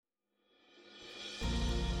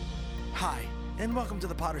Hi, and welcome to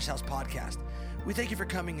the Potter's House podcast. We thank you for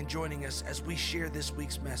coming and joining us as we share this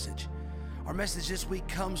week's message. Our message this week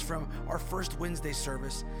comes from our first Wednesday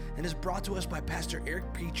service and is brought to us by Pastor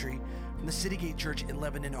Eric Petrie from the City Gate Church in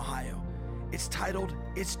Lebanon, Ohio. It's titled,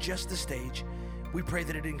 It's Just the Stage. We pray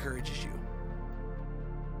that it encourages you.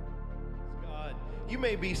 God, you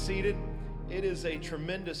may be seated. It is a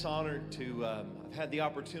tremendous honor to, I've had the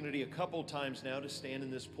opportunity a couple times now to stand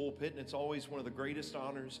in this pulpit, and it's always one of the greatest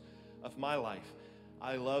honors of my life.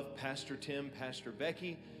 I love Pastor Tim, Pastor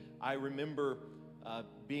Becky. I remember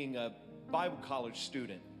being a Bible college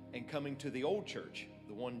student and coming to the old church,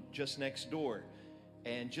 the one just next door,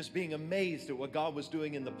 and just being amazed at what God was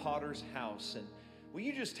doing in the Potter's House. And will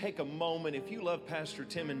you just take a moment, if you love Pastor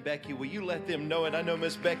Tim and Becky, will you let them know it? I know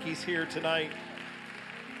Miss Becky's here tonight.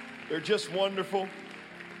 They're just wonderful.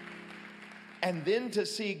 And then to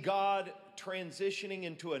see God transitioning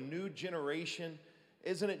into a new generation,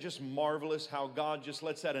 isn't it just marvelous how God just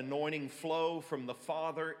lets that anointing flow from the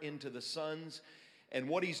Father into the sons? And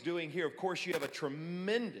what He's doing here, of course, you have a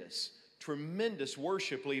tremendous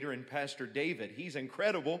worship leader in Pastor David. He's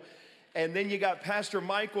incredible. And then you got Pastor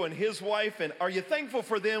Michael and his wife. And are you thankful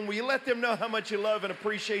for them? Will you let them know how much you love and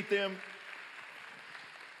appreciate them?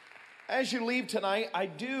 As you leave tonight, I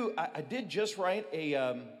did just write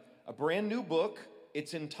a brand new book.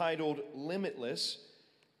 It's entitled Limitless.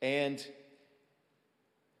 And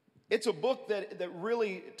it's a book that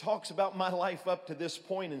really talks about my life up to this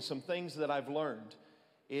point and some things that I've learned.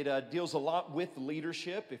 It deals a lot with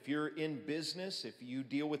leadership. If you're in business, if you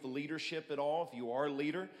deal with leadership at all, if you are a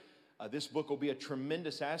leader, this book will be a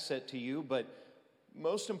tremendous asset to you. But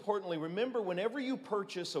most importantly, remember, whenever you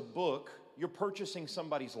purchase a book, you're purchasing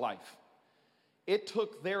somebody's life. It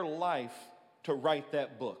took their life to write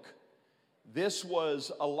that book. This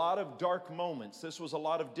was a lot of dark moments. This was a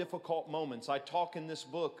lot of difficult moments. I talk in this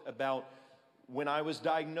book about when I was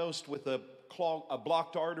diagnosed with a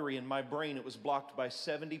blocked artery in my brain. It was blocked by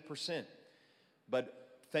 70%.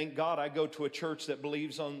 But thank God I go to a church that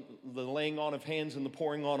believes on the laying on of hands and the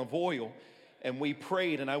pouring on of oil. And we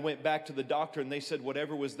prayed, and I went back to the doctor, and they said,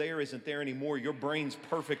 whatever was there isn't there anymore. Your brain's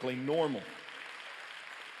perfectly normal.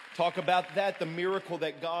 Talk about that, the miracle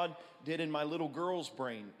that God did in my little girl's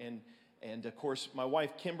brain. And of course, my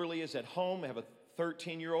wife Kimberly is at home. I have a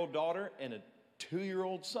 13-year-old daughter and a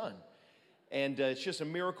 2-year-old son. And it's just a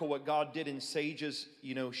miracle what God did in Sage's,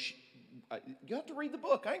 you have to read the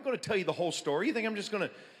book. I ain't going to tell you the whole story. You think I'm just going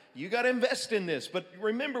to, you got to invest in this. But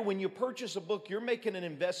remember, when you purchase a book, you're making an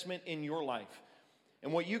investment in your life.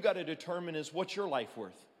 And what you got to determine is, what's your life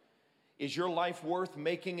worth? Is your life worth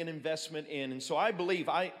making an investment in? And so I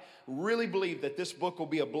really believe that this book will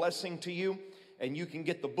be a blessing to you. And you can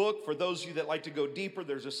get the book. For those of you that like to go deeper,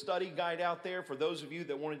 there's a study guide out there. For those of you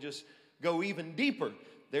that want to just go even deeper,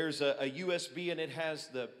 there's a USB, and it has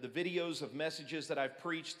the videos of messages that I've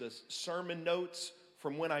preached, the sermon notes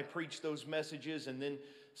from when I preached those messages, and then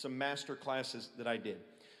some master classes that I did.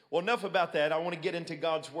 Well, enough about that. I want to get into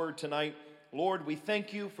God's Word tonight. Lord, we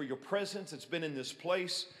thank you for your presence. It's been in this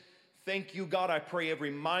place. Thank you, God. I pray every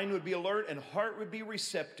mind would be alert and heart would be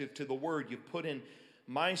receptive to the Word you've put in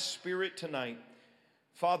my spirit tonight.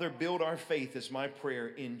 Father, build our faith is my prayer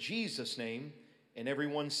in Jesus' name. And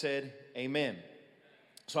everyone said, amen.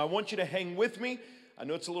 So I want you to hang with me. I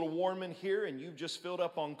know it's a little warm in here, and you've just filled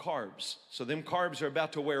up on carbs. So them carbs are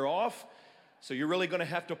about to wear off. So you're really going to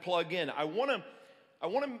have to plug in. I want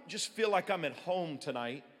to just feel like I'm at home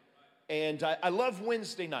tonight. And I love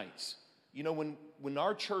Wednesday nights. You know, when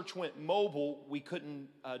our church went mobile, we couldn't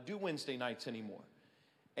do Wednesday nights anymore.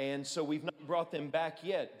 And so we've not brought them back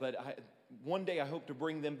yet. But one day I hope to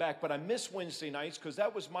bring them back. But I miss Wednesday nights because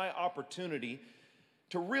that was my opportunity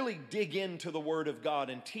to really dig into the Word of God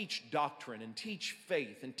and teach doctrine and teach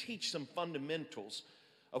faith and teach some fundamentals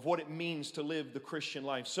of what it means to live the Christian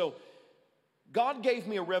life. So God gave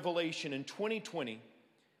me a revelation in 2020,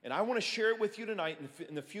 and I want to share it with you tonight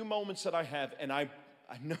in the few moments that I have. And I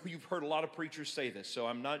know you've heard a lot of preachers say this, so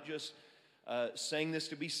I'm not just saying this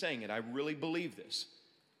to be saying it. I really believe this.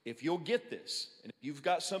 If you'll get this, and if you've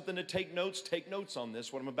got something to take notes on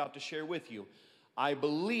this, what I'm about to share with you. I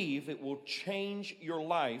believe it will change your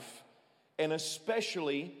life, and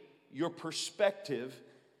especially your perspective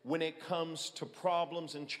when it comes to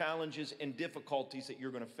problems and challenges and difficulties that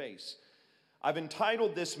you're going to face. I've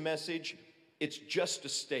entitled this message, It's Just a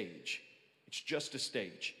Stage. It's just a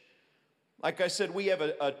stage. Like I said, we have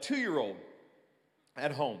a 2-year-old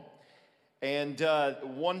at home. And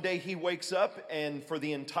one day he wakes up, and for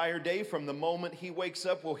the entire day, from the moment he wakes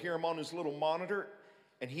up, we'll hear him on his little monitor,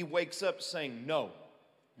 and he wakes up saying, no,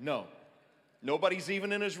 no. Nobody's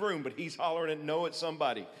even in his room, but he's hollering at no at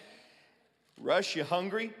somebody. Rush, you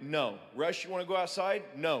hungry? No. Rush, you want to go outside?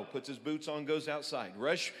 No. Puts his boots on, goes outside.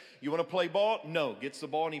 Rush, you want to play ball? No. Gets the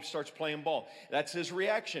ball and he starts playing ball. That's his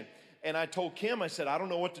reaction. And I told Kim, I said, I don't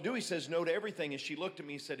know what to do. He says no to everything. And she looked at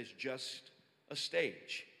me and said, it's just a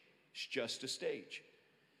stage. It's just a stage.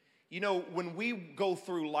 You know, when we go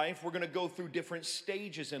through life, we're going to go through different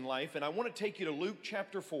stages in life. And I want to take you to Luke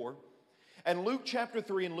chapter 4. And Luke chapter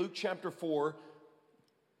 3 and Luke chapter 4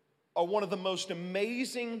 are one of the most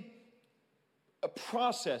amazing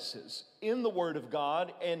processes in the Word of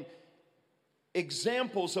God and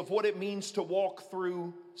examples of what it means to walk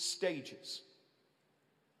through stages.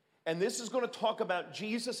 And this is going to talk about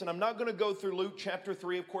Jesus, and I'm not going to go through Luke chapter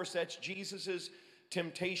 3. Of course, that's Jesus's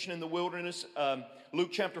temptation in the wilderness. Luke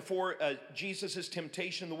chapter 4, Jesus'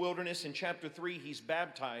 temptation in the wilderness. In chapter 3, he's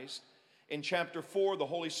baptized. In chapter 4, the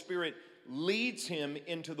Holy Spirit leads him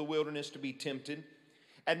into the wilderness to be tempted.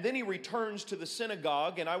 And then he returns to the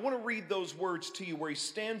synagogue, and I want to read those words to you where he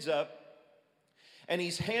stands up, and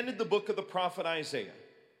he's handed the book of the prophet Isaiah.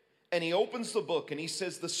 And he opens the book, and he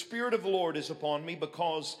says, the Spirit of the Lord is upon me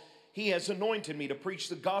because he has anointed me to preach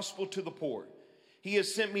the gospel to the poor. He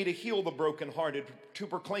has sent me to heal the brokenhearted, to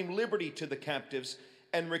proclaim liberty to the captives,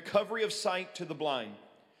 and recovery of sight to the blind,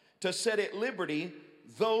 to set at liberty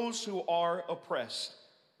those who are oppressed.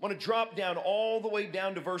 I want to drop down all the way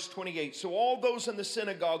down to verse 28. So all those in the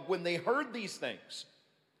synagogue, when they heard these things,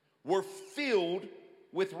 were filled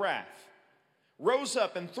with wrath, rose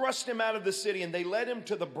up and thrust him out of the city, and they led him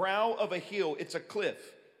to the brow of a hill. It's a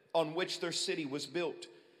cliff on which their city was built.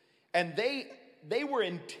 And they were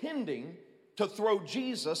intending to throw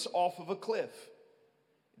Jesus off of a cliff.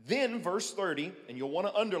 Then verse 30, and you'll want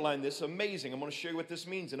to underline this, amazing. I'm going to show you what this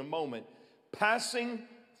means in a moment. Passing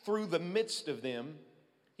through the midst of them,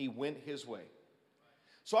 he went his way.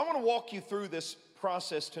 So I want to walk you through this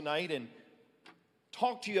process tonight and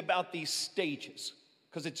talk to you about these stages,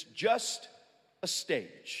 because it's just a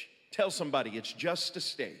stage. Tell somebody it's just a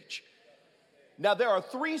stage. Now there are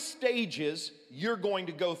 3 stages you're going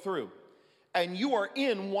to go through, and you are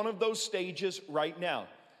in one of those stages right now.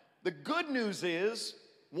 The good news is,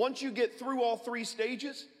 once you get through all 3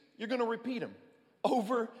 stages, you're going to repeat them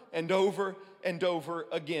over and over and over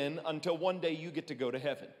again until one day you get to go to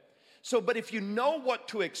heaven. So, but if you know what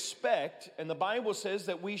to expect, and the Bible says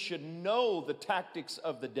that we should know the tactics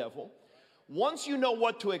of the devil, once you know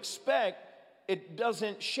what to expect, it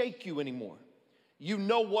doesn't shake you anymore. You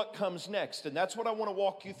know what comes next, and that's what I want to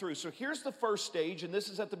walk you through. So here's the first stage, and this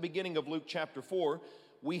is at the beginning of Luke chapter 4.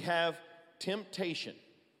 We have temptation.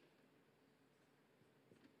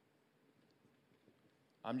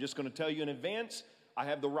 I'm just going to tell you in advance, I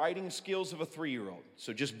have the writing skills of a 3-year-old,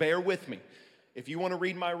 so just bear with me. If you want to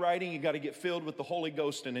read my writing, you got to get filled with the Holy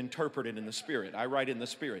Ghost and interpret it in the Spirit. I write in the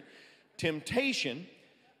Spirit. Temptation.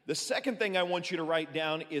 The second thing I want you to write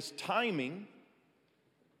down is timing.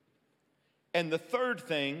 And the third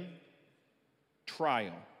thing,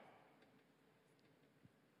 trial.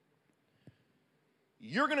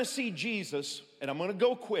 You're going to see Jesus, and I'm going to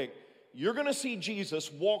go quick. You're going to see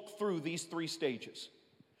Jesus walk through these 3 stages.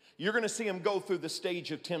 You're going to see him go through the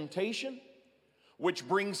stage of temptation, which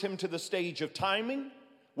brings him to the stage of timing,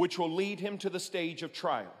 which will lead him to the stage of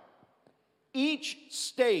trial. Each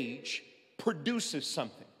stage produces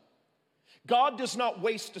something. God does not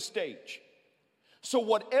waste a stage. So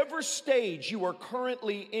whatever stage you are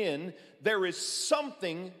currently in, there is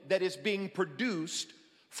something that is being produced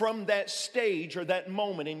from that stage or that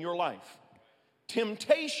moment in your life.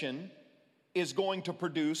 Temptation is going to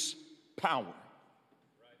produce power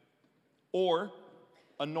or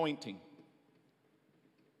anointing.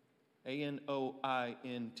 Anointing.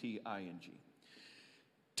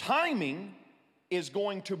 Timing is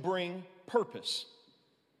going to bring purpose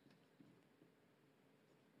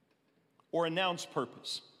or announce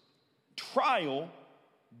purpose. Trial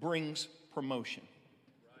brings promotion.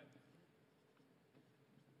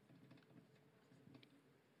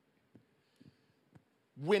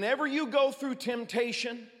 Whenever you go through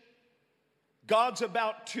temptation, God's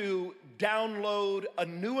about to download a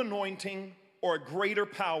new anointing or a greater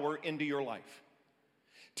power into your life.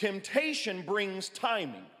 Temptation brings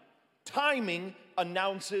timing. Timing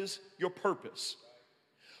announces your purpose.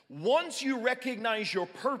 Once you recognize your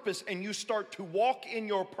purpose and you start to walk in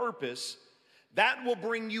your purpose, that will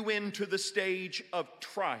bring you into the stage of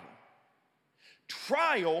trial.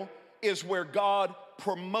 Trial is where God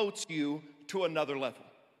promotes you to another level.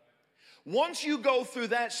 Once you go through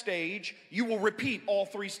that stage, you will repeat all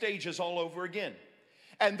 3 stages all over again.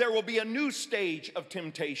 And there will be a new stage of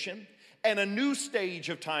temptation, and a new stage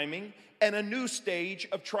of timing, and a new stage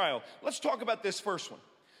of trial. Let's talk about this first one.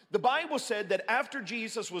 The Bible said that after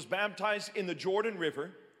Jesus was baptized in the Jordan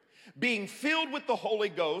River, being filled with the Holy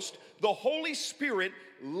Ghost, the Holy Spirit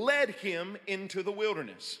led him into the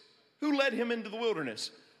wilderness. Who led him into the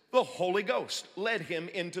wilderness? The Holy Ghost led him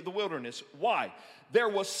into the wilderness. Why? There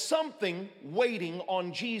was something waiting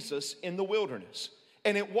on Jesus in the wilderness,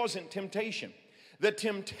 and it wasn't temptation. The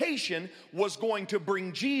temptation was going to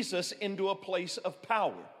bring Jesus into a place of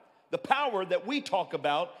power. The power that we talk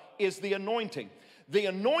about is the anointing. The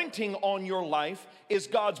anointing on your life is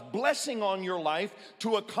God's blessing on your life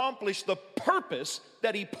to accomplish the purpose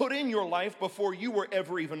that He put in your life before you were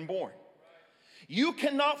ever even born. You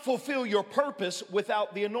cannot fulfill your purpose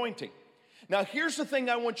without the anointing. Now, here's the thing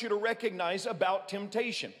I want you to recognize about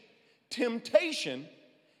temptation. Temptation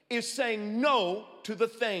is saying no to the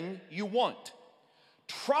thing you want.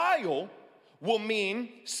 Trial will mean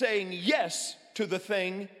saying yes to the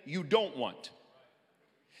thing you don't want.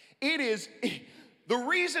 It is... The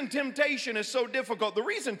reason temptation is so difficult, the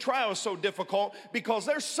reason trial is so difficult, because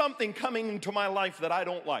there's something coming into my life that I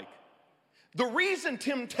don't like. The reason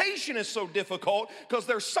temptation is so difficult, because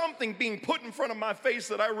there's something being put in front of my face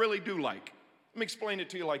that I really do like. Let me explain it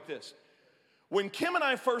to you like this. When Kim and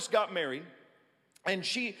I first got married, and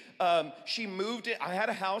she moved in, I had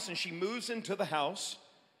a house, and she moves into the house,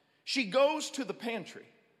 she goes to the pantry.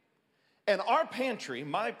 And our pantry,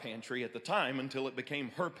 my pantry at the time, until it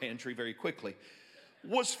became her pantry very quickly,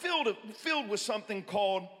 was filled with something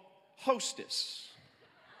called Hostess.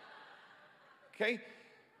 Okay?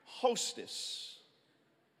 Hostess.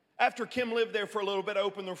 After Kim lived there for a little bit, I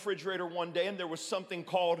opened the refrigerator one day and there was something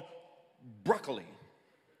called broccoli.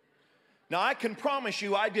 Now, I can promise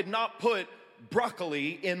you I did not put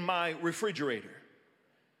broccoli in my refrigerator.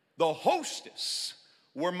 The Hostess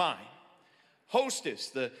were mine. Hostess,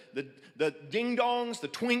 the ding-dongs, the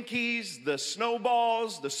Twinkies, the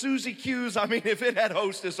Snowballs, the Suzy Q's. I mean, if it had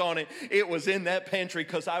Hostess on it, it was in that pantry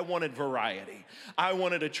because I wanted variety. I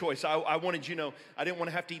wanted a choice. I wanted, I didn't want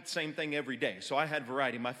to have to eat the same thing every day. So I had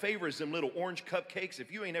variety. My favorite is them little orange cupcakes.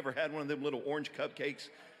 If you ain't ever had one of them little orange cupcakes,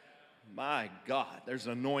 my God, there's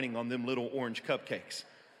an anointing on them little orange cupcakes.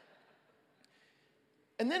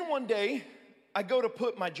 And then one day, I go to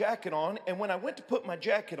put my jacket on, and when I went to put my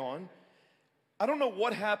jacket on, I don't know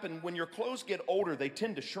what happened. When your clothes get older, they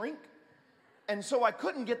tend to shrink. And so I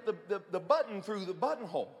couldn't get the button through the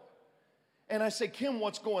buttonhole. And I said, Kim,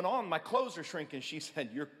 what's going on? My clothes are shrinking. She said,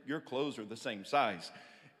 your clothes are the same size.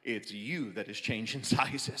 It's you that is changing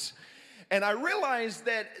sizes. And I realized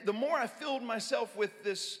that the more I filled myself with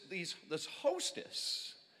this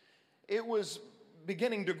Hostess, it was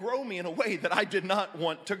beginning to grow me in a way that I did not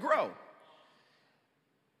want to grow.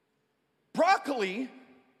 Broccoli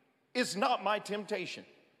is not my temptation.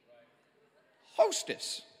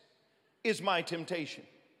 Hostess is my temptation.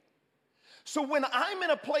 So when I'm in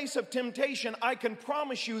a place of temptation, I can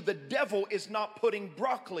promise you the devil is not putting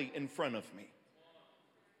broccoli in front of me.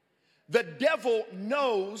 The devil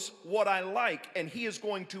knows what I like, and he is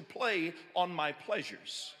going to play on my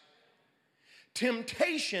pleasures.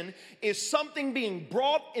 Temptation is something being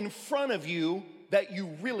brought in front of you that you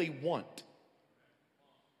really want.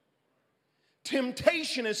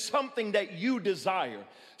 Temptation is something that you desire,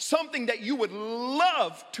 something that you would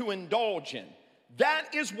love to indulge in.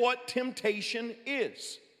 That is what temptation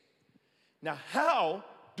is. Now, how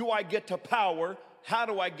do I get to power? How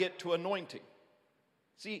do I get to anointing?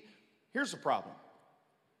 See, here's the problem.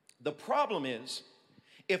 The problem is,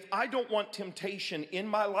 if I don't want temptation in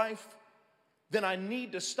my life, then I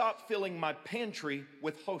need to stop filling my pantry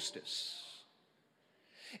with Hostess.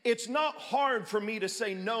 It's not hard for me to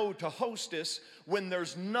say no to Hostess when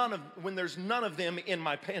there's none of them in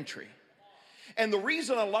my pantry. And the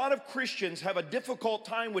reason a lot of Christians have a difficult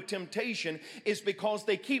time with temptation is because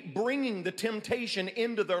they keep bringing the temptation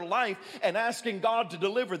into their life and asking God to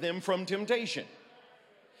deliver them from temptation.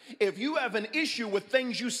 If you have an issue with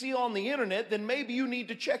things you see on the internet, then maybe you need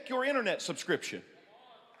to check your internet subscription.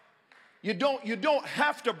 You don't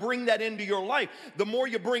have to bring that into your life. The more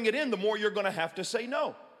you bring it in, the more you're going to have to say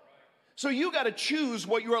no. So you got to choose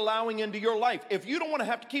what you're allowing into your life. If you don't want to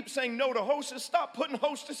have to keep saying no to Hostess, stop putting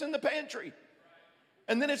Hostess in the pantry.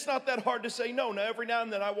 And then it's not that hard to say no. Now, every now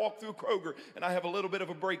and then I walk through Kroger and I have a little bit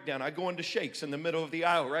of a breakdown. I go into Shakes in the middle of the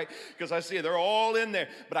aisle, right? Because I see they're all in there.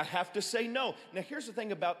 But I have to say no. Now, here's the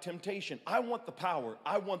thing about temptation. I want the power.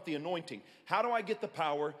 I want the anointing. How do I get the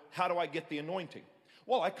power? How do I get the anointing?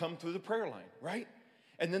 Well, I come through the prayer line, right?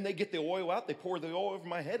 And then they get the oil out, they pour the oil over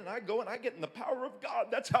my head, and I go and I get in the power of God.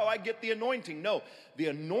 That's how I get the anointing. No, the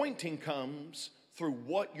anointing comes through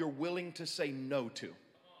what you're willing to say no to.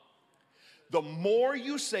 The more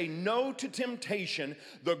you say no to temptation,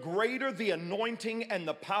 the greater the anointing and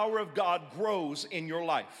the power of God grows in your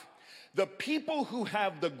life. The people who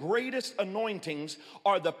have the greatest anointings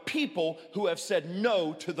are the people who have said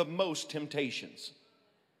no to the most temptations.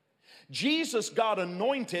 Jesus got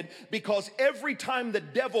anointed because every time the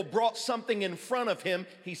devil brought something in front of him,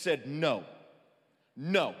 he said no.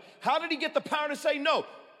 No. How did he get the power to say no?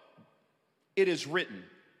 It is written.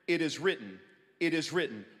 It is written. It is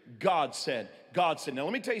written. God said. God said. Now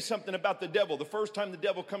let me tell you something about the devil. The first time the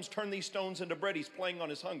devil comes, turn these stones into bread, he's playing on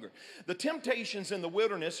his hunger. The temptations in the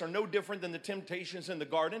wilderness are no different than the temptations in the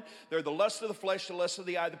garden. They're the lust of the flesh, the lust of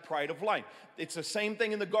the eye, the pride of life. It's the same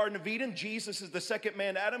thing in the Garden of Eden. Jesus is the second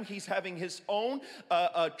man, Adam. He's having his own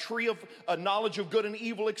tree of knowledge of good and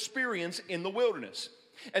evil experience in the wilderness.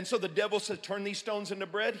 And so the devil said, turn these stones into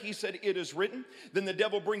bread. He said, it is written. Then the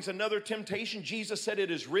devil brings another temptation. Jesus said,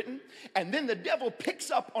 it is written. And then the devil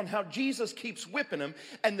picks up on how Jesus keeps whipping him.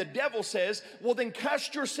 And the devil says, well, then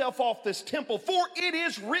cast yourself off this temple, for it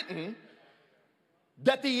is written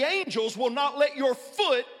that the angels will not let your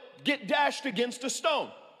foot get dashed against a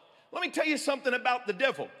stone. Let me tell you something about the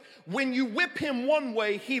devil. When you whip him one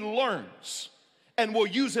way, he learns and will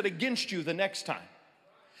use it against you the next time.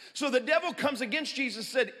 So the devil comes against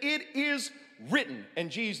Jesus and said, it is written. And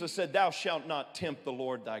Jesus said, thou shalt not tempt the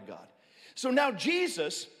Lord thy God. So now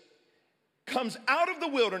Jesus comes out of the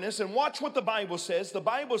wilderness, and watch what the Bible says. The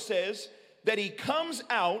Bible says that he comes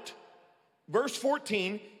out, verse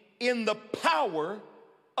 14, in the power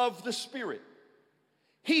of the Spirit.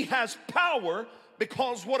 He has power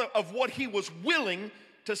because of what he was willing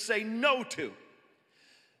to say no to.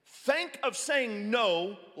 Think of saying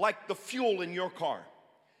no like the fuel in your car.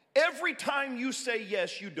 Every time you say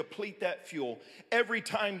yes, you deplete that fuel. Every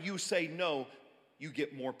time you say no, you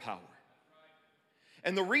get more power.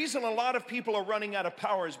 And the reason a lot of people are running out of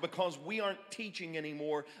power is because we aren't teaching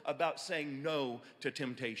anymore about saying no to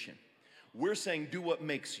temptation. We're saying do what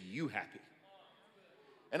makes you happy.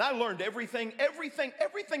 And I learned everything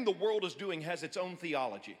the world is doing has its own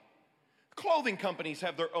theology. Clothing companies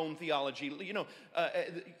have their own theology. You know,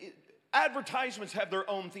 advertisements have their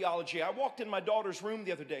own theology. I walked in my daughter's room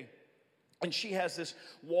the other day, and she has this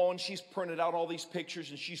wall, and she's printed out all these pictures,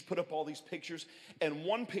 and she's put up all these pictures. And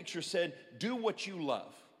one picture said, do what you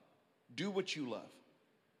love. Do what you love.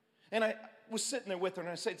 And I was sitting there with her,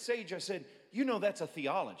 and I said, Sage, I said, you know that's a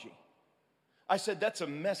theology. I said, that's a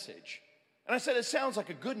message. And I said, it sounds like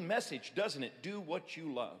a good message, doesn't it? Do what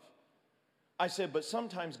you love. I said, but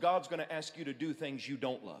sometimes God's going to ask you to do things you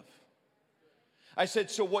don't love. I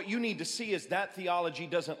said, so what you need to see is that theology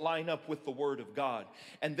doesn't line up with the Word of God.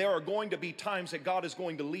 And there are going to be times that God is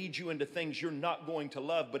going to lead you into things you're not going to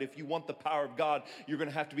love. But if you want the power of God, you're going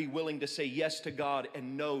to have to be willing to say yes to God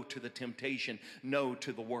and no to the temptation, no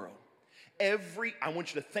to the world. I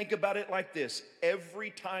want you to think about it like this.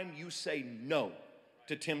 Every time you say no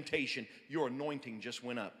to temptation, your anointing just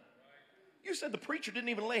went up. You said the preacher didn't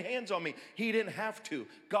even lay hands on me. He didn't have to.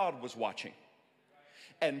 God was watching.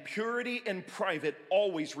 And purity in private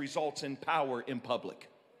always results in power in public.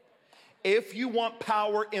 If you want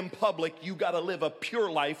power in public, you got to live a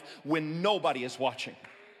pure life when nobody is watching.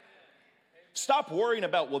 Stop worrying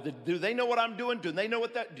about, well, do they know what I'm doing? Do they know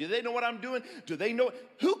what I'm doing? Do they know?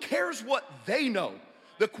 Who cares what they know?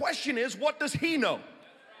 The question is, what does he know?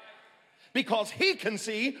 Because he can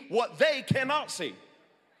see what they cannot see.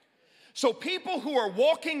 So people who are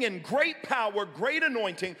walking in great power, great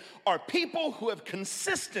anointing, are people who have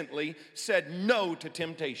consistently said no to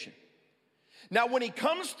temptation. Now, when he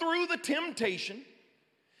comes through the temptation,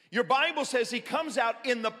 your Bible says he comes out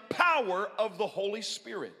in the power of the Holy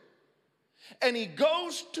Spirit. And he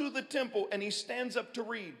goes to the temple and he stands up to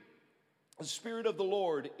read. The Spirit of the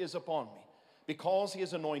Lord is upon me because he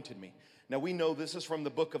has anointed me. Now, we know this is from the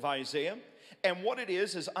book of Isaiah. And what it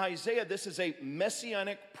is Isaiah, this is a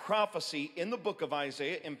messianic prophecy in the book of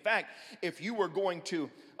Isaiah. In fact, if you were going to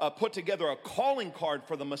put together a calling card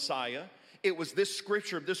for the Messiah, it was this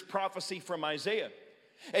scripture, this prophecy from Isaiah.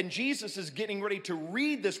 And Jesus is getting ready to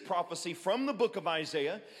read this prophecy from the book of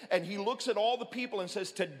Isaiah. And he looks at all the people and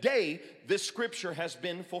says, today, this scripture has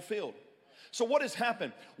been fulfilled. So what has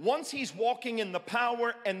happened? Once he's walking in the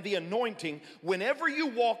power and the anointing, whenever you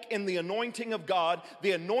walk in the anointing of God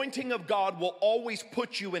will always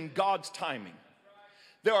put you in God's timing.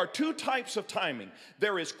 There are two types of timing.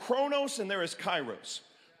 There is chronos and there is kairos.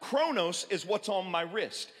 Chronos is what's on my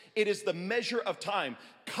wrist. It is the measure of time.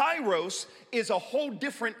 Kairos is a whole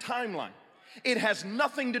different timeline. It has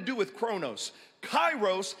nothing to do with chronos.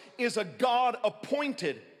 Kairos is a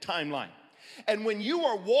God-appointed timeline. And when you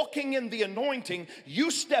are walking in the anointing,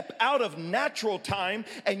 you step out of natural time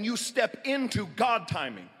and you step into God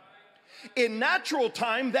timing. In natural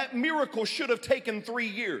time, that miracle should have taken 3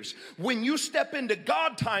 years. When you step into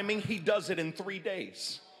God timing, He does it in 3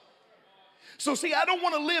 days. So see, I don't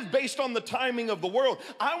want to live based on the timing of the world.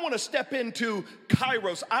 I want to step into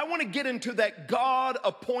Kairos. I want to get into that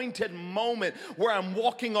God-appointed moment where I'm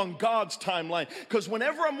walking on God's timeline. Because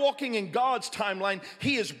whenever I'm walking in God's timeline,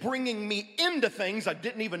 He is bringing me into things I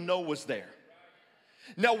didn't even know was there.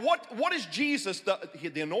 Now, what is Jesus?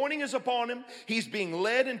 The anointing is upon Him. He's being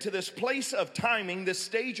led into this place of timing, this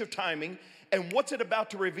stage of timing. And what's it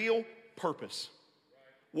about to reveal? Purpose.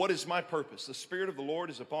 What is my purpose? The Spirit of the Lord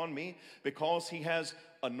is upon me because He has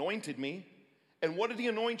anointed me. And what did He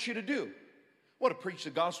anoint you to do? Well, to preach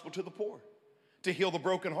the gospel to the poor, to heal the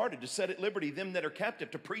brokenhearted, to set at liberty them that are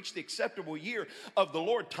captive, to preach the acceptable year of the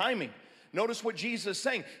Lord. Timing. Notice what Jesus is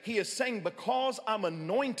saying. He is saying, because I'm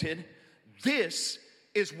anointed, this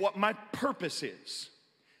is what my purpose is.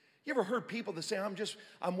 You ever heard people that say,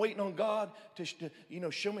 I'm waiting on God to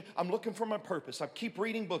show me. I'm looking for my purpose. I keep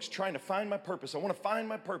reading books trying to find my purpose. I want to find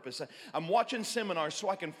my purpose. I'm watching seminars so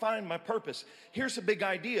I can find my purpose. Here's the big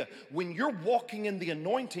idea. When you're walking in the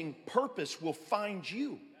anointing, purpose will find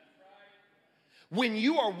you. When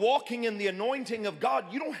you are walking in the anointing of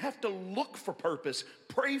God, you don't have to look for purpose.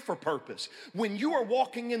 Pray for purpose. When you are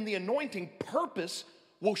walking in the anointing, purpose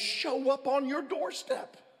will show up on your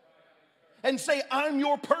doorstep and say, I'm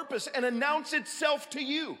your purpose, and announce itself to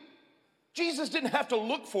you. Jesus didn't have to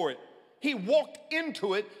look for it. He walked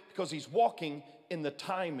into it because He's walking in the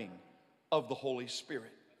timing of the Holy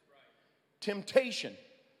Spirit. Temptation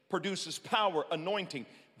produces power, anointing.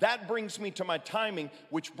 That brings me to my timing,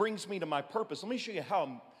 which brings me to my purpose. Let me show you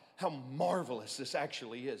how marvelous this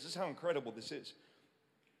actually is. This is how incredible this is.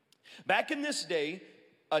 Back in this day,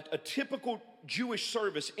 a typical Jewish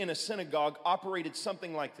service in a synagogue operated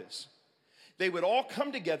something like this. They would all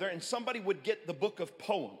come together and somebody would get the book of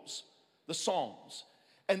poems, the Psalms,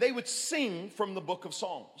 and they would sing from the book of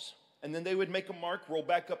Psalms. And then they would make a mark, roll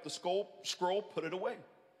back up the scroll, put it away.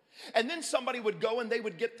 And then somebody would go and they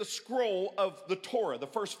would get the scroll of the Torah, the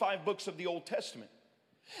first 5 books of the Old Testament.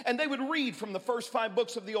 And they would read from the first 5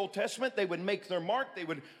 books of the Old Testament. They would make their mark, they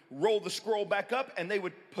would roll the scroll back up, and they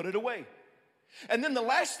would put it away. And then the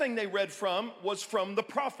last thing they read from was from the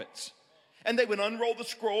prophets. And they would unroll the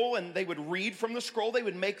scroll and they would read from the scroll. They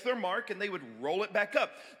would make their mark and they would roll it back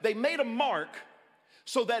up. They made a mark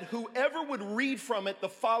so that whoever would read from it the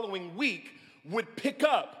following week would pick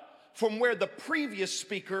up from where the previous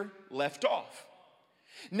speaker left off.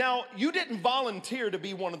 Now, you didn't volunteer to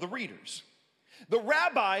be one of the readers. The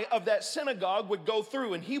rabbi of that synagogue would go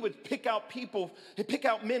through and he would pick out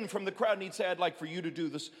men from the crowd, and he'd say, I'd like for you to do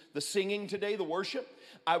the singing today, the worship.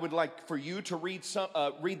 I would like for you to read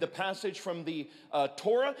the passage from the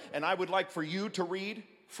Torah, and I would like for you to read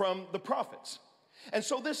from the prophets. And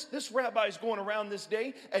so this rabbi is going around this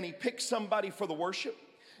day, and he picks somebody for the worship,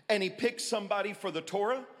 and he picks somebody for the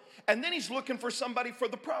Torah, and then he's looking for somebody for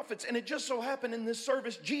the prophets. And it just so happened in this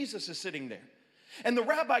service, Jesus is sitting there. And the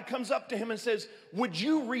rabbi comes up to him and says, would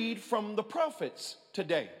you read from the prophets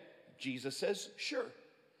today? Jesus says, sure.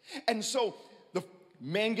 And so the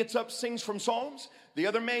man gets up, sings from Psalms. The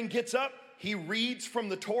other man gets up, he reads from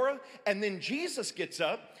the Torah. And then Jesus gets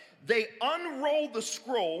up. They unroll the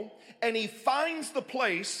scroll, and he finds the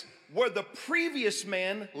place where the previous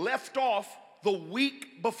man left off the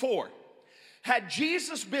week before. Had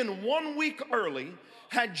Jesus been 1 week early,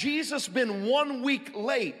 had Jesus been 1 week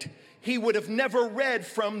late, he would have never read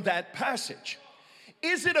from that passage.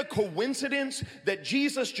 Is it a coincidence that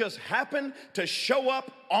Jesus just happened to show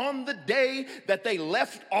up on the day that they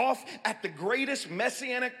left off at the greatest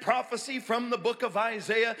messianic prophecy from the book of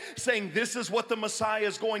Isaiah, saying this is what the Messiah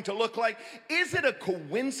is going to look like? Is it a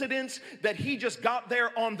coincidence that he just got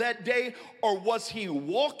there on that day? Or was he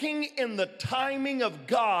walking in the timing of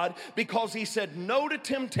God because he said no to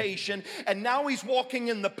temptation, and now he's walking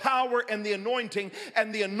in the power and the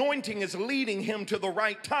anointing is leading him to the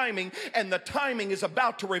right timing, and the timing is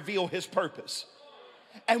about to reveal his purpose?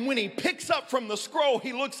 And when he picks up from the scroll,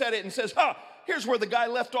 he looks at it and says, here's where the guy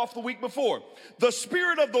left off the week before. The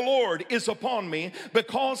Spirit of the Lord is upon me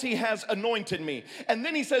because he has anointed me. And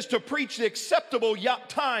then he says to preach the acceptable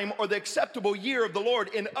time or the acceptable year of the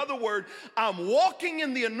Lord. In other words, I'm walking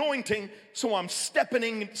in the anointing, so I'm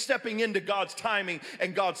stepping into God's timing,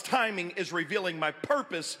 and God's timing is revealing my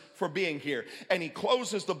purpose for being here. And he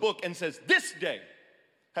closes the book and says, this day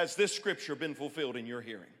has this scripture been fulfilled in your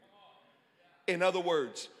hearing. In other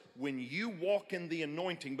words, when you walk in the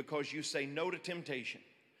anointing because you say no to temptation,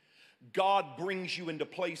 God brings you into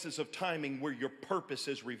places of timing where your purpose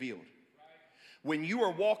is revealed. When you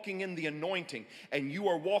are walking in the anointing and you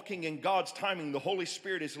are walking in God's timing, the Holy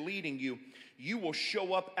Spirit is leading you, you will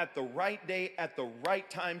show up at the right day, at the right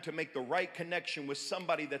time to make the right connection with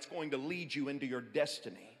somebody that's going to lead you into your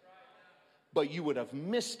destiny. But you would have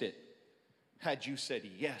missed it had you said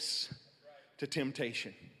yes to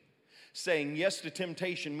temptation. Saying yes to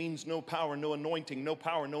temptation means no power, no anointing. No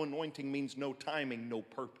power, no anointing means no timing, no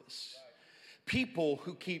purpose. People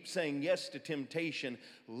who keep saying yes to temptation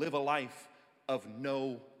live a life of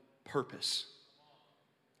no purpose.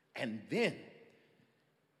 And then,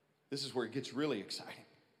 this is where it gets really exciting.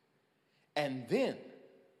 And then,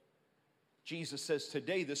 Jesus says,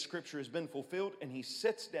 today this scripture has been fulfilled, and he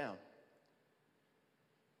sits down.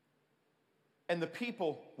 And the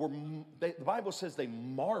people the Bible says they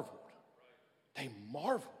marveled. They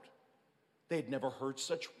marveled. They had never heard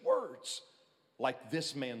such words like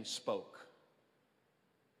this man spoke.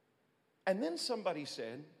 And then somebody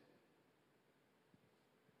said,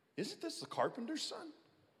 isn't this the carpenter's son?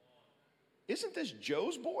 Isn't this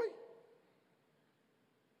Joe's boy?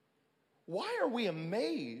 Why are we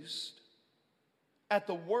amazed at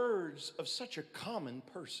the words of such a common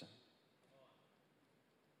person?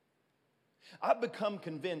 I've become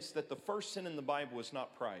convinced that the first sin in the Bible is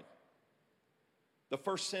not pride. The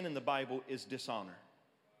first sin in the Bible is dishonor.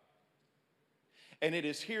 And it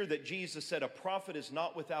is here that Jesus said, a prophet is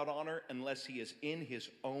not without honor unless he is in his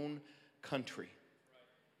own country.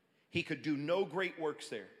 He could do no great works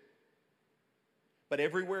there. But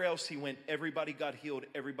everywhere else he went, everybody got healed,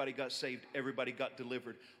 everybody got saved, everybody got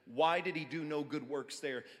delivered. Why did he do no good works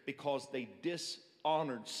there? Because they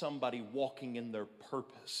dishonored somebody walking in their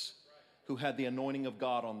purpose, who had the anointing of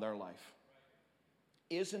God on their life.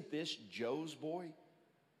 Isn't this Joe's boy?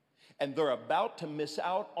 And they're about to miss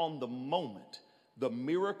out on the moment, the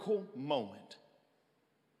miracle moment,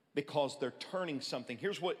 because they're turning something.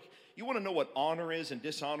 Here's what, you want to know what honor is and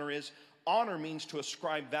dishonor is? Honor means to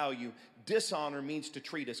ascribe value. Dishonor means to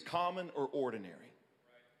treat as common or ordinary.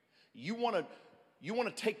 You want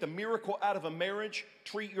to take the miracle out of a marriage,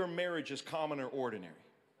 treat your marriage as common or ordinary.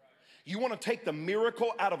 You want to take the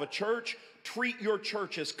miracle out of a church, treat your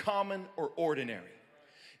church as common or ordinary.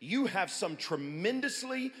 You have some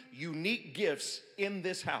tremendously unique gifts in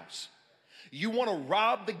this house. You want to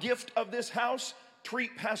rob the gift of this house?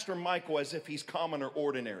 Treat Pastor Michael as if he's common or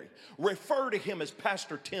ordinary. Refer to him as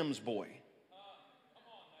Pastor Tim's boy.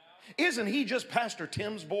 Isn't he just Pastor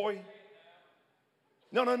Tim's boy?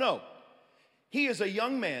 No. He is a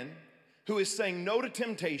young man who is saying no to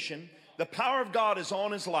temptation. The power of God is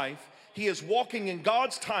on his life. He is walking in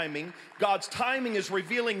God's timing. God's timing is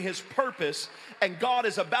revealing his purpose, and God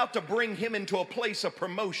is about to bring him into a place of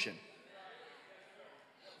promotion.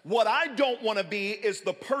 What I don't want to be is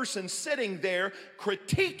the person sitting there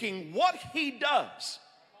critiquing what he does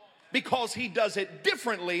because he does it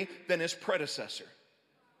differently than his predecessor.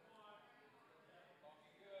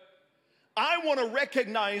 I want to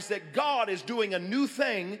recognize that God is doing a new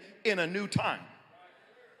thing in a new time.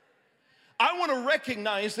 I want to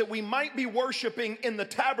recognize that we might be worshiping in the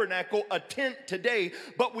tabernacle, a tent today,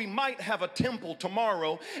 but we might have a temple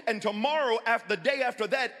tomorrow. And tomorrow, the day after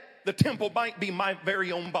that, the temple might be my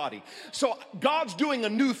very own body. So God's doing a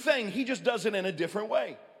new thing. He just does it in a different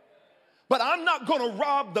way. But I'm not going to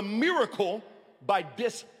rob the miracle by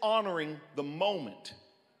dishonoring the moment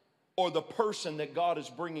or the person that God is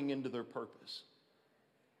bringing into their purpose.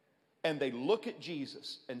 And they look at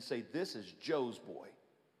Jesus and say, this is Joe's boy.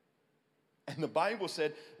 And the Bible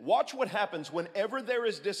said, watch what happens whenever there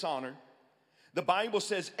is dishonor. The Bible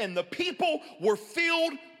says, and the people were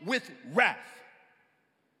filled with wrath.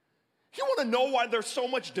 You want to know why there's so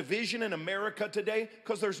much division in America today?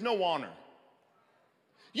 Because there's no honor.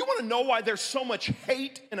 You want to know why there's so much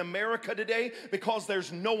hate in America today? Because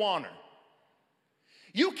there's no honor.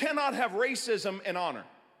 You cannot have racism and honor.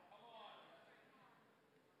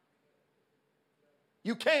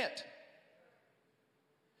 You can't.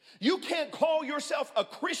 You can't call yourself a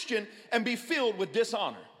Christian and be filled with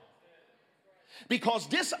dishonor. Because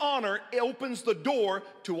dishonor opens the door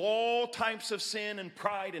to all types of sin and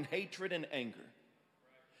pride and hatred and anger.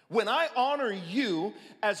 When I honor you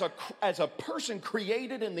as a person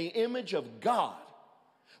created in the image of God,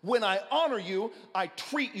 when I honor you, I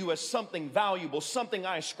treat you as something valuable, something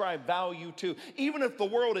I ascribe value to. Even if the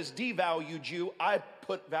world has devalued you, I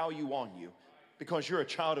put value on you because you're a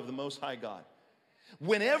child of the Most High God.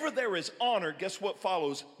 Whenever there is honor, guess what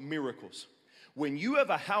follows? Miracles. When you have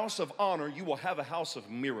a house of honor, you will have a house of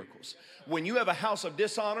miracles. When you have a house of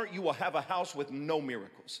dishonor, you will have a house with no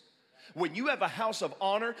miracles. When you have a house of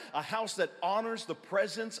honor, a house that honors the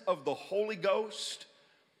presence of the Holy Ghost,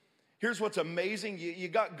 here's what's amazing. You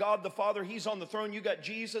got God the Father, He's on the throne. You got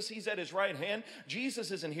Jesus, He's at His right hand.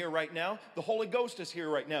 Jesus isn't here right now. The Holy Ghost is here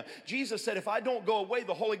right now. Jesus said, if I don't go away,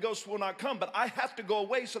 the Holy Ghost will not come. But I have to go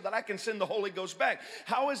away so that I can send the Holy Ghost back.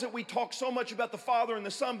 How is it we talk so much about the Father and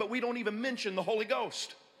the Son, but we don't even mention the Holy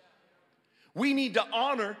Ghost? We need to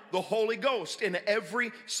honor the Holy Ghost in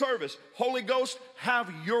every service. Holy Ghost,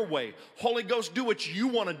 have your way. Holy Ghost, do what you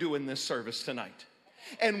want to do in this service tonight.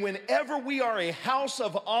 And whenever we are a house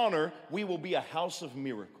of honor, we will be a house of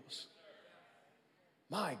miracles.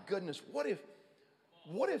 My goodness, what if,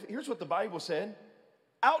 here's what the Bible said,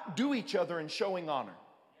 outdo each other in showing honor.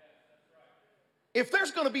 If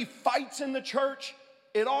there's going to be fights in the church,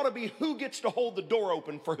 it ought to be who gets to hold the door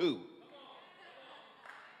open for who.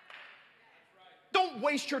 Don't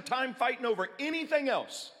waste your time fighting over anything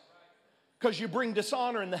else because you bring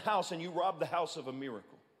dishonor in the house and you rob the house of a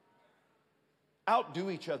miracle. Outdo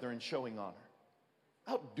each other in showing honor.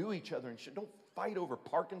 Outdo each other. Don't fight over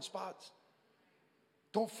parking spots.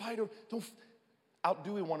 Don't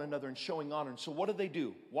outdo one another in showing honor. And so what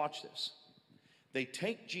do? Watch this. They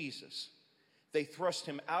take Jesus, they thrust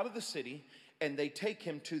him out of the city, and they take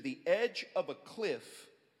him to the edge of a cliff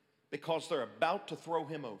because they're about to throw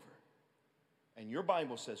him over. And your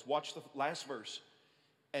Bible says, watch the last verse,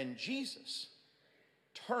 and Jesus,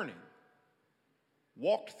 turning,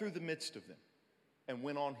 walked through the midst of them and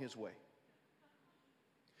went on his way.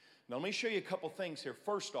 Now let me show you a couple things here.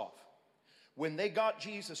 First off, when they got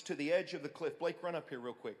Jesus to the edge of the cliff, Blake, run up here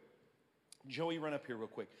real quick. Joey, run up here real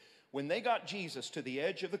quick. When they got Jesus to the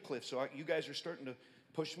edge of the cliff, so you guys are starting to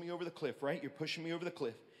push me over the cliff, right? You're pushing me over the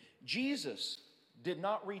cliff. Jesus did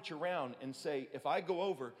not reach around and say, if I go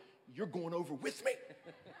over, you're going over with me.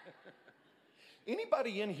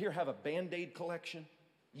 Anybody in here have a Band-Aid collection?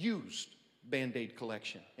 Used Band-Aid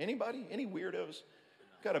collection. Anybody? Any weirdos?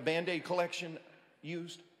 Got a Band-Aid collection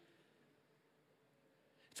used?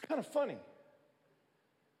 It's kind of funny.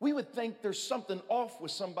 We would think there's something off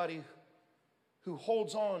with somebody who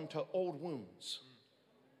holds on to old wounds.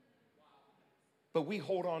 But we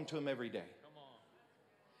hold on to them every day.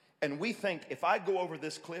 And we think, if I go over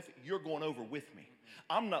this cliff, you're going over with me.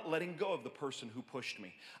 I'm not letting go of the person who pushed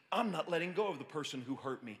me. I'm not letting go of the person who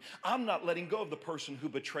hurt me. I'm not letting go of the person who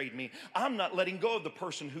betrayed me. I'm not letting go of the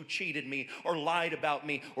person who cheated me or lied about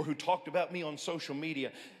me or who talked about me on social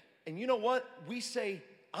media. And you know what? We say,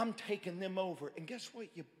 I'm taking them over. And guess what?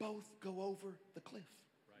 You both go over the cliff.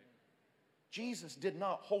 Right. Jesus did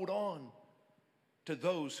not hold on to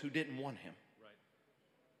those who didn't want him. Right.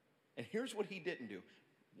 And here's what he didn't do.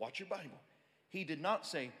 Watch your Bible. He did not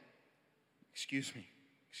say, excuse me,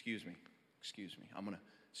 I'm going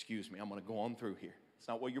to go on through here. It's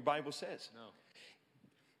not what your Bible says. No.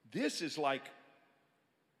 This is like,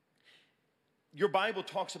 your Bible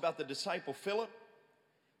talks about the disciple Philip,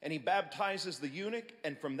 and he baptizes the eunuch,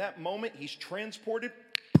 and from that moment, he's transported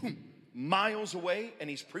miles away, and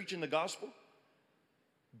he's preaching the gospel.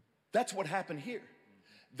 That's what happened here.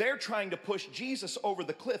 They're trying to push Jesus over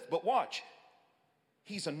the cliff, but watch.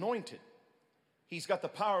 He's anointed. He's got the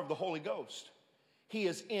power of the Holy Ghost. He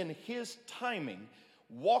is in his timing,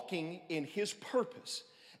 walking in his purpose.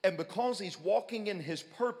 And because he's walking in his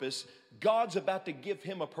purpose, God's about to give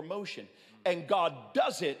him a promotion. And God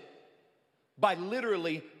does it by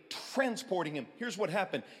literally transporting him. Here's what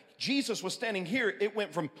happened. Jesus was standing here. It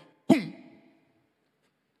went from boom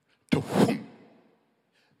to boom.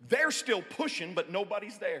 They're still pushing, but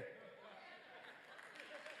nobody's there.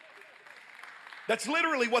 That's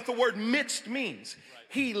literally what the word midst means.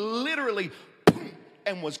 He literally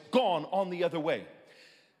and was gone on the other way.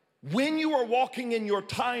 When you are walking in your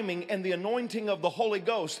timing and the anointing of the Holy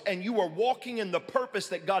Ghost, and you are walking in the purpose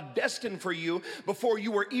that God destined for you before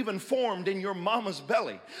you were even formed in your mama's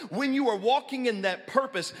belly, when you are walking in that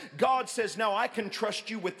purpose, God says, now I can trust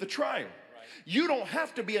you with the trial. You don't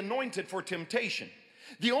have to be anointed for temptation.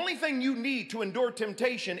 The only thing you need to endure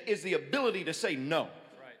temptation is the ability to say no.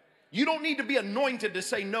 You don't need to be anointed to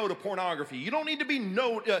say no to pornography. You don't need to be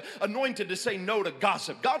anointed to say no to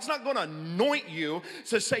gossip. God's not going to anoint you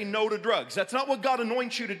to say no to drugs. That's not what God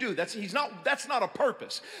anoints you to do. That's not a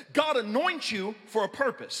purpose. God anoints you for a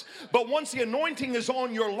purpose. But once the anointing is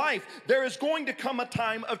on your life, there is going to come a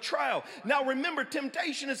time of trial. Now remember,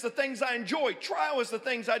 temptation is the things I enjoy. Trial is the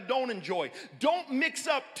things I don't enjoy. Don't mix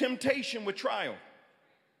up temptation with trial.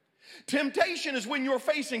 Temptation is when you're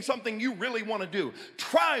facing something you really want to do.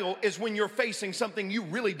 Trial is when you're facing something you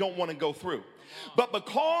really don't want to go through. But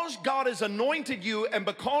because God has anointed you and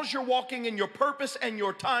because you're walking in your purpose and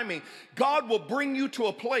your timing, God will bring you to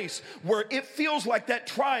a place where it feels like that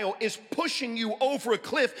trial is pushing you over a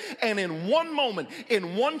cliff. And in one moment,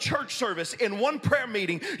 in one church service, in one prayer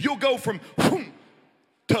meeting, you'll go from whoom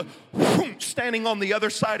to whoom, standing on the other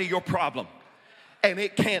side of your problem. And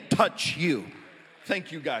it can't touch you.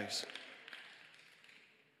 Thank you, guys.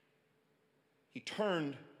 He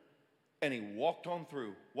turned and he walked on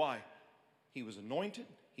through. Why? He was anointed.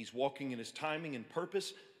 He's walking in his timing and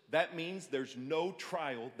purpose. That means there's no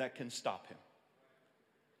trial that can stop him.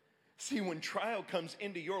 See, when trial comes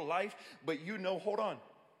into your life, but you know, hold on.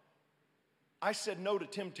 I said no to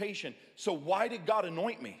temptation. So why did God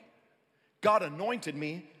anoint me? God anointed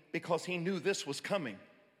me because he knew this was coming.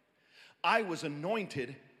 I was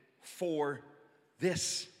anointed for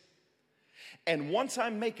this. And once I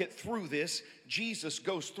make it through this, Jesus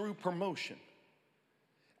goes through promotion.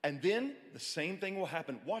 And then the same thing will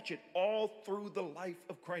happen. Watch it all through the life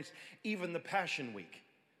of Christ. Even the Passion Week,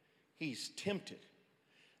 he's tempted.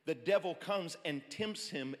 The devil comes and tempts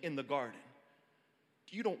him in the garden.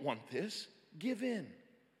 You don't want this. Give in.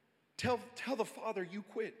 Tell the Father you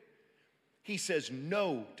quit. He says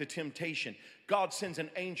no to temptation. God sends an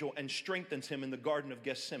angel and strengthens him in the Garden of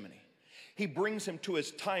Gethsemane. He brings him to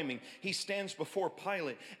his timing. He stands before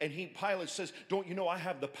Pilate, and Pilate says, don't you know I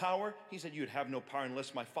have the power? He said, you'd have no power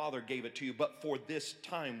unless my Father gave it to you. But for this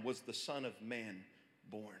time was the Son of Man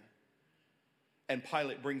born. And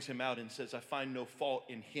Pilate brings him out and says, I find no fault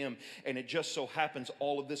in him. And it just so happens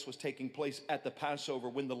all of this was taking place at the Passover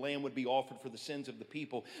when the lamb would be offered for the sins of the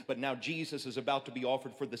people. But now Jesus is about to be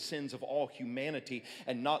offered for the sins of all humanity,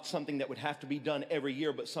 and not something that would have to be done every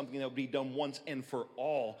year, but something that would be done once and for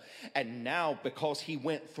all. And now because he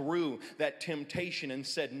went through that temptation and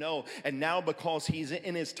said no, and now because he's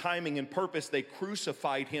in his timing and purpose, they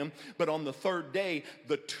crucified him. But on the third day,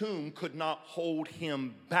 the tomb could not hold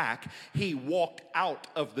him back. He walked out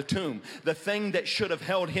of the tomb. The thing that should have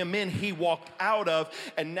held him in, he walked out of,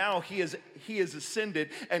 and now he is ascended,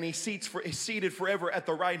 and he's seated forever at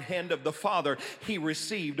the right hand of the Father. He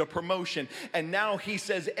received a promotion, and now he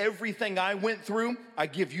says, everything I went through, I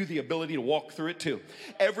give you the ability to walk through it too.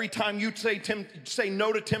 Every time you say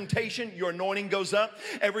no to temptation, your anointing goes up.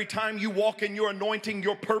 Every time you walk in your anointing,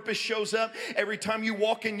 your purpose shows up. Every time you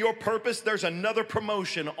walk in your purpose, there's another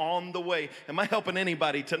promotion on the way. Am I helping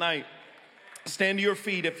anybody tonight? Stand to your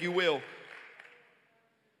feet if you will.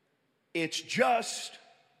 It's just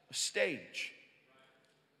a stage.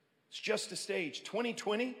 It's just a stage.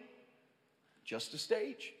 2020, just a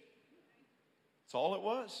stage. That's all it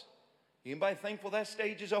was. Anybody thankful that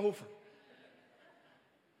stage is over?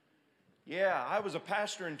 Yeah, I was a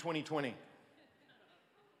pastor in 2020.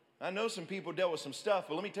 I know some people dealt with some stuff,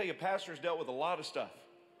 but let me tell you, pastors dealt with a lot of stuff.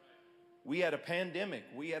 We had a pandemic.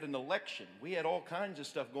 We had an election. We had all kinds of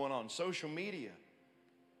stuff going on. Social media.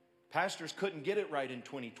 Pastors couldn't get it right in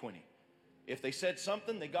 2020. If they said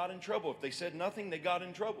something, they got in trouble. If they said nothing, they got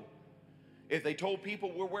in trouble. If they told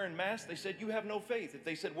people we're wearing masks, they said you have no faith. If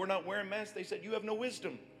they said we're not wearing masks, they said you have no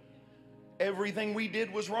wisdom. Everything we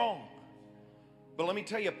did was wrong. But let me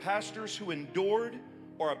tell you, pastors who endured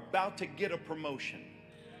are about to get a promotion.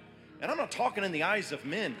 And I'm not talking in the eyes of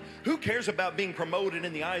men. Who cares about being promoted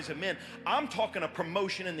in the eyes of men? I'm talking a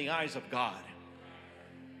promotion in the eyes of God,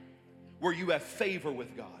 where you have favor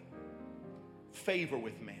with God, favor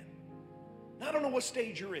with man. Now, I don't know what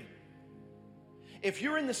stage you're in. If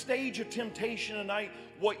you're in the stage of temptation tonight,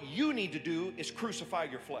 what you need to do is crucify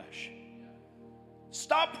your flesh.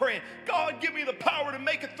 Stop praying, God, give me the power to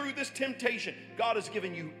make it through this temptation. God has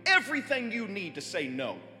given you everything you need to say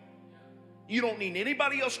no. You don't need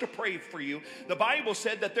anybody else to pray for you. The Bible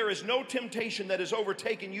said that there is no temptation that has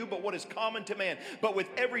overtaken you but what is common to man. But with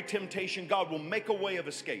every temptation, God will make a way of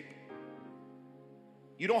escape.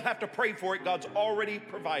 You don't have to pray for it. God's already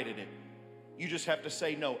provided it. You just have to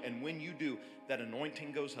say no. And when you do, that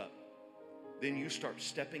anointing goes up. Then you start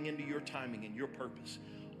stepping into your timing and your purpose.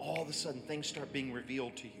 All of a sudden, things start being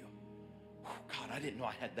revealed to you. God, I didn't know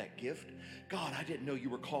I had that gift. God, I didn't know you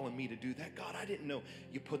were calling me to do that. God, I didn't know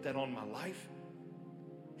you put that on my life.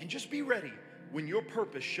 And just be ready. When your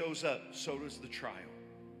purpose shows up, so does the trial.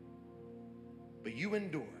 But you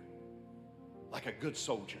endure like a good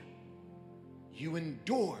soldier. You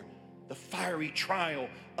endure the fiery trial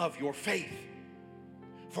of your faith.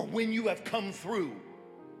 For when you have come through,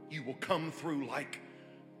 you will come through like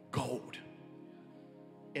gold.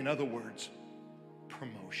 In other words,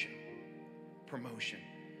 promotion. Promotion.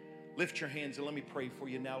 Lift your hands and let me pray for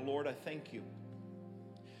you now. Lord, I thank you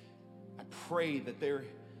pray that there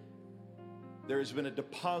has been a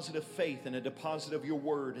deposit of faith and a deposit of your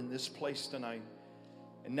word in this place tonight.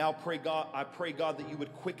 And now I pray, God, that you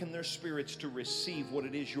would quicken their spirits to receive what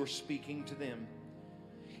it is you're speaking to them.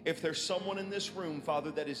 If there's someone in this room,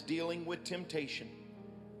 Father, that is dealing with temptation,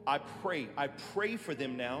 I pray for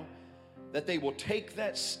them now that they will take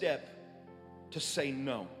that step to say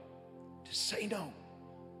no. To say no.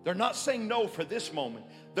 They're not saying no for this moment.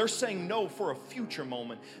 They're saying no for a future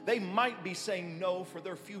moment. They might be saying no for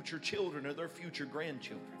their future children or their future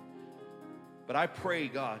grandchildren. But I pray,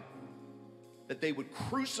 God, that they would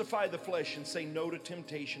crucify the flesh and say no to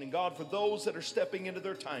temptation. And God, for those that are stepping into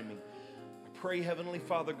their timing, I pray, Heavenly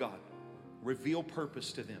Father God, reveal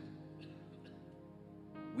purpose to them.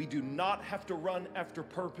 We do not have to run after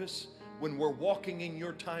purpose. When we're walking in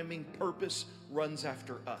your timing, purpose runs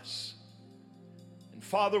after us. And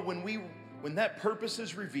Father, when that purpose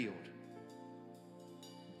is revealed,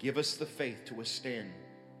 give us the faith to withstand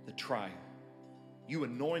the trial. You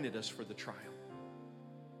anointed us for the trial.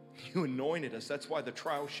 You anointed us. That's why the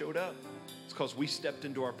trial showed up. It's because we stepped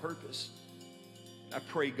into our purpose. I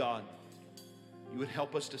pray, God, you would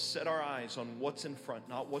help us to set our eyes on what's in front,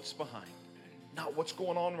 not what's behind. Not what's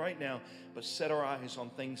going on right now, but set our eyes on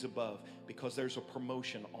things above, because there's a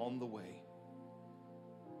promotion on the way.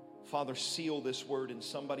 Father, seal this word in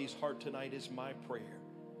somebody's heart tonight is my prayer.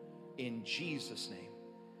 In Jesus' name.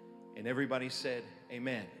 And everybody said,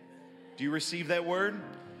 amen. Do you receive that word?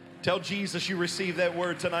 Tell Jesus you receive that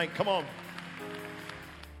word tonight. Come on.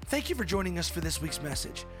 Thank you for joining us for this week's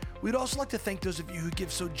message. We'd also like to thank those of you who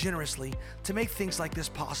give so generously to make things like this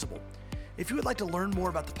possible. If you would like to learn more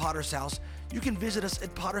about the Potter's House, you can visit us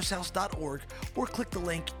at pottershouse.org or click the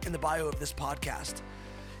link in the bio of this podcast.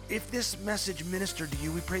 If this message ministered to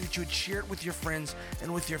you, we pray that you would share it with your friends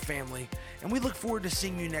and with your family. And we look forward to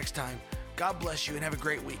seeing you next time. God bless you and have a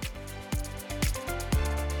great week.